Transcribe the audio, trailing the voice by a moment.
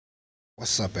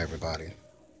What's up, everybody?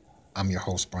 I'm your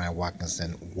host, Bryant Watkins,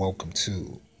 and welcome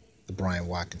to the Bryant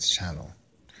Watkins channel.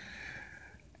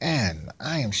 And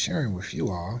I am sharing with you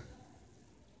all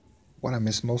what I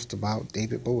miss most about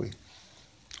David Bowie.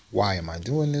 Why am I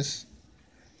doing this?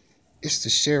 It's to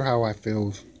share how I feel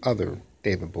with other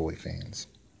David Bowie fans.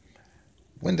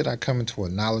 When did I come into a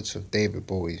knowledge of David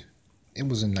Bowie? It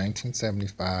was in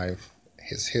 1975.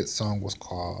 His hit song was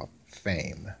called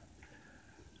Fame.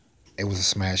 It was a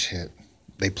smash hit.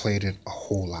 They played it a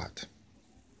whole lot.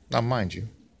 Now, mind you,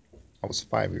 I was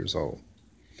 5 years old.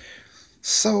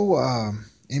 So,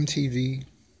 MTV,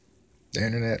 the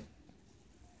internet,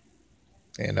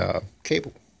 and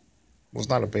cable was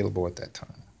not available at that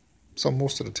time. So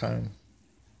most of the time,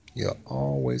 you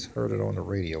always heard it on the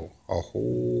radio a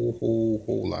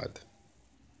whole lot.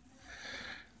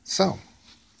 So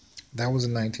that was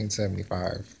in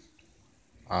 1975.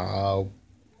 I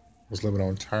was living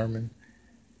on Terman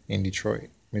in Detroit,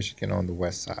 Michigan, on the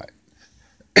west side,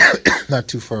 not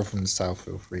too far from the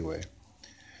Southfield Freeway.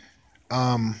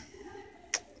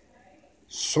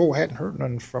 So I hadn't heard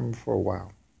nothing from him for a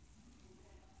while.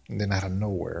 And then out of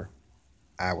nowhere,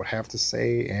 I would have to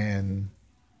say in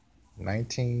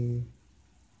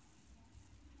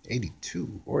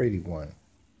 1982 or 81,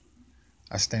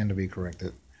 I stand to be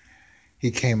corrected,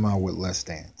 he came out with Let's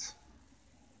Dance.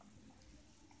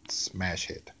 Smash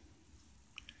hit.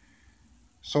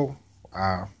 So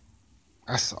I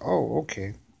said, oh,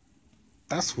 okay,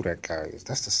 that's who that guy is.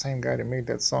 That's the same guy that made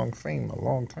that song Fame a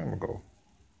long time ago.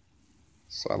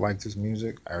 So I liked his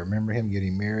music. I remember him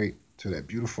getting married to that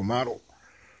beautiful model.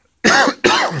 So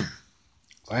I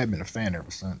had been a fan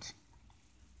ever since.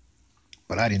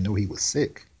 But I didn't know he was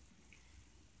sick.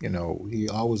 You know, he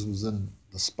always was in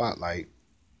the spotlight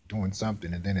doing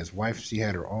something. And then his wife, she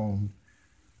had her own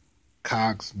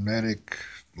cosmetic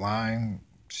line.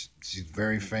 She's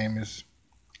very famous.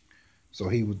 So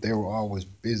they were always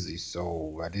busy.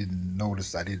 So I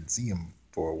didn't see him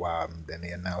for a while. And then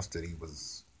they announced that he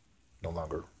was no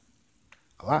longer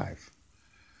alive.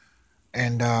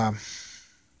 And I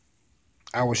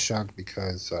was shocked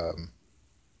because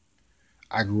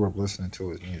I grew up listening to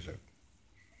his music.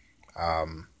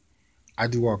 I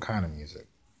do all kind of music.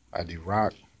 I do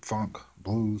rock, funk,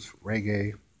 blues,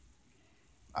 reggae,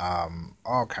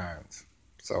 all kinds.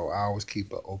 So I always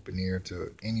keep an open ear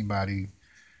to anybody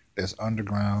that's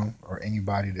underground or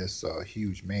anybody that's a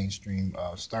huge mainstream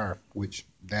star, which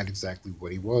that's exactly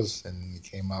what he was. And he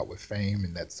came out with Fame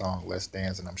and that song Let's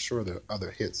Dance, and I'm sure there are other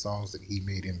hit songs that he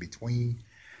made in between.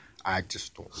 I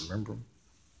just don't remember them.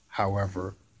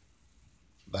 However,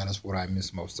 that is what I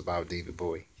miss most about David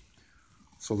Bowie.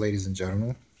 So, ladies and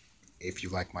gentlemen, if you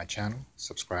like my channel,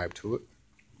 subscribe to it.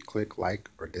 Click like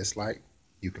or dislike.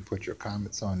 You can put your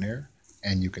comments on there,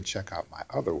 and you can check out my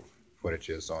other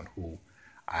footages on who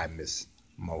I miss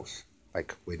most,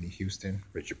 like Whitney Houston,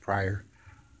 Richard Pryor,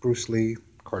 Bruce Lee,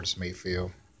 Curtis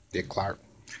Mayfield, Dick Clark,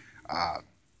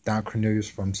 Don Cornelius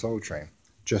from Soul Train,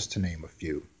 just to name a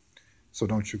few. So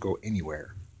don't you go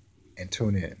anywhere and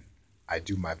tune in. I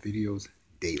do my videos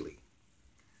daily.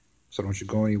 So don't you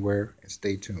go anywhere and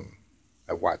stay tuned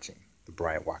by watching the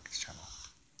Bryant Watkins channel.